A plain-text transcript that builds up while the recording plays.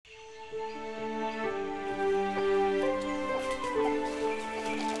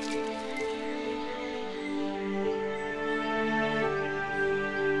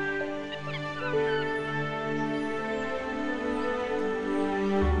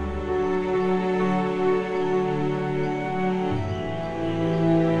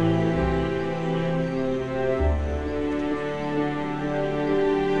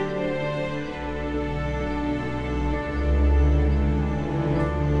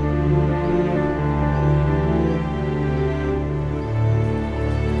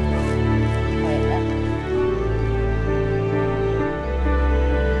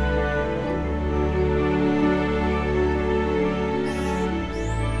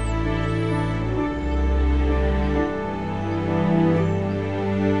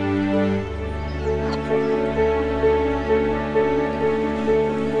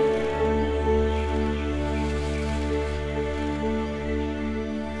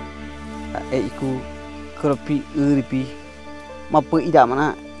Iku keropi uripi mapa ida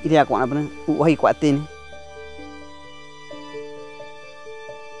mana ida aku mana bener uai kuatin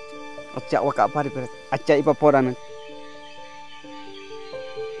acak waka pari pare acak ipa poran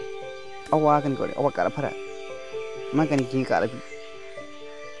awakan kore awakara para makan ki kara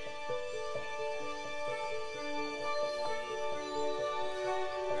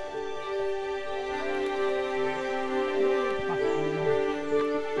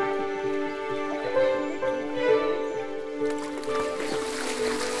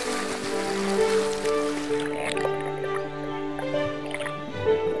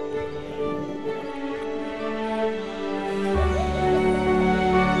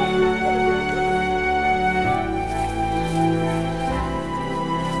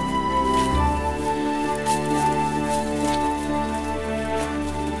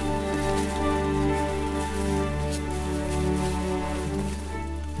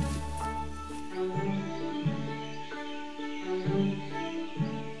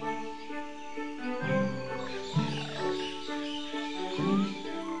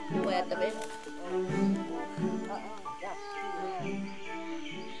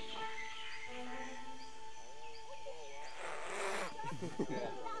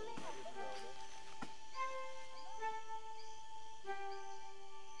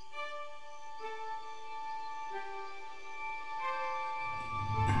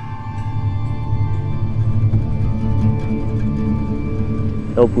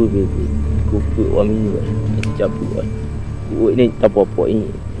Tau pun bezi, kupu wami ni, capu kan. Kupu ni tak apa-apa ini.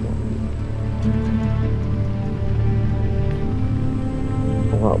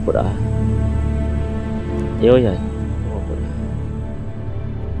 Awak berah. Yo ya. Awak berah.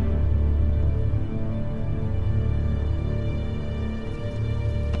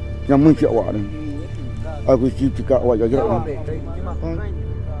 Yang mungkin awak ni, aku cakap awak jaga.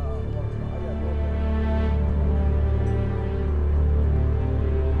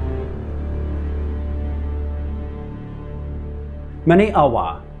 Many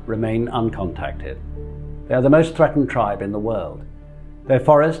Awa remain uncontacted. They are the most threatened tribe in the world. Their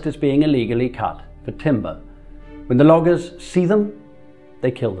forest is being illegally cut for timber. When the loggers see them,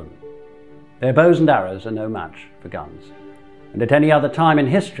 they kill them. Their bows and arrows are no match for guns. And at any other time in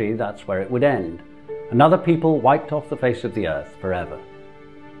history, that's where it would end. Another people wiped off the face of the earth forever.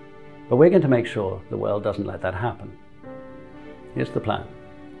 But we're going to make sure the world doesn't let that happen. Here's the plan.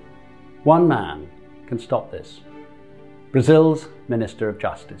 One man can stop this. Brazil's Minister of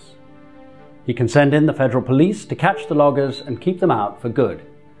Justice. He can send in the federal police to catch the loggers and keep them out for good.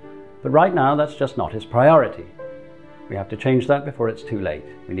 But right now, that's just not his priority. We have to change that before it's too late.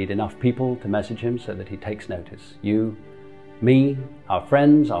 We need enough people to message him so that he takes notice. You, me, our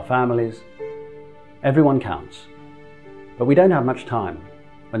friends, our families, everyone counts. But we don't have much time.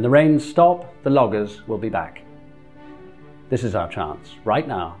 When the rains stop, the loggers will be back. This is our chance, right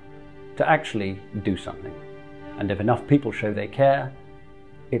now, to actually do something. And if enough people show they care,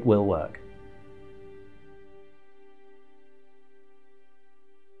 it will work.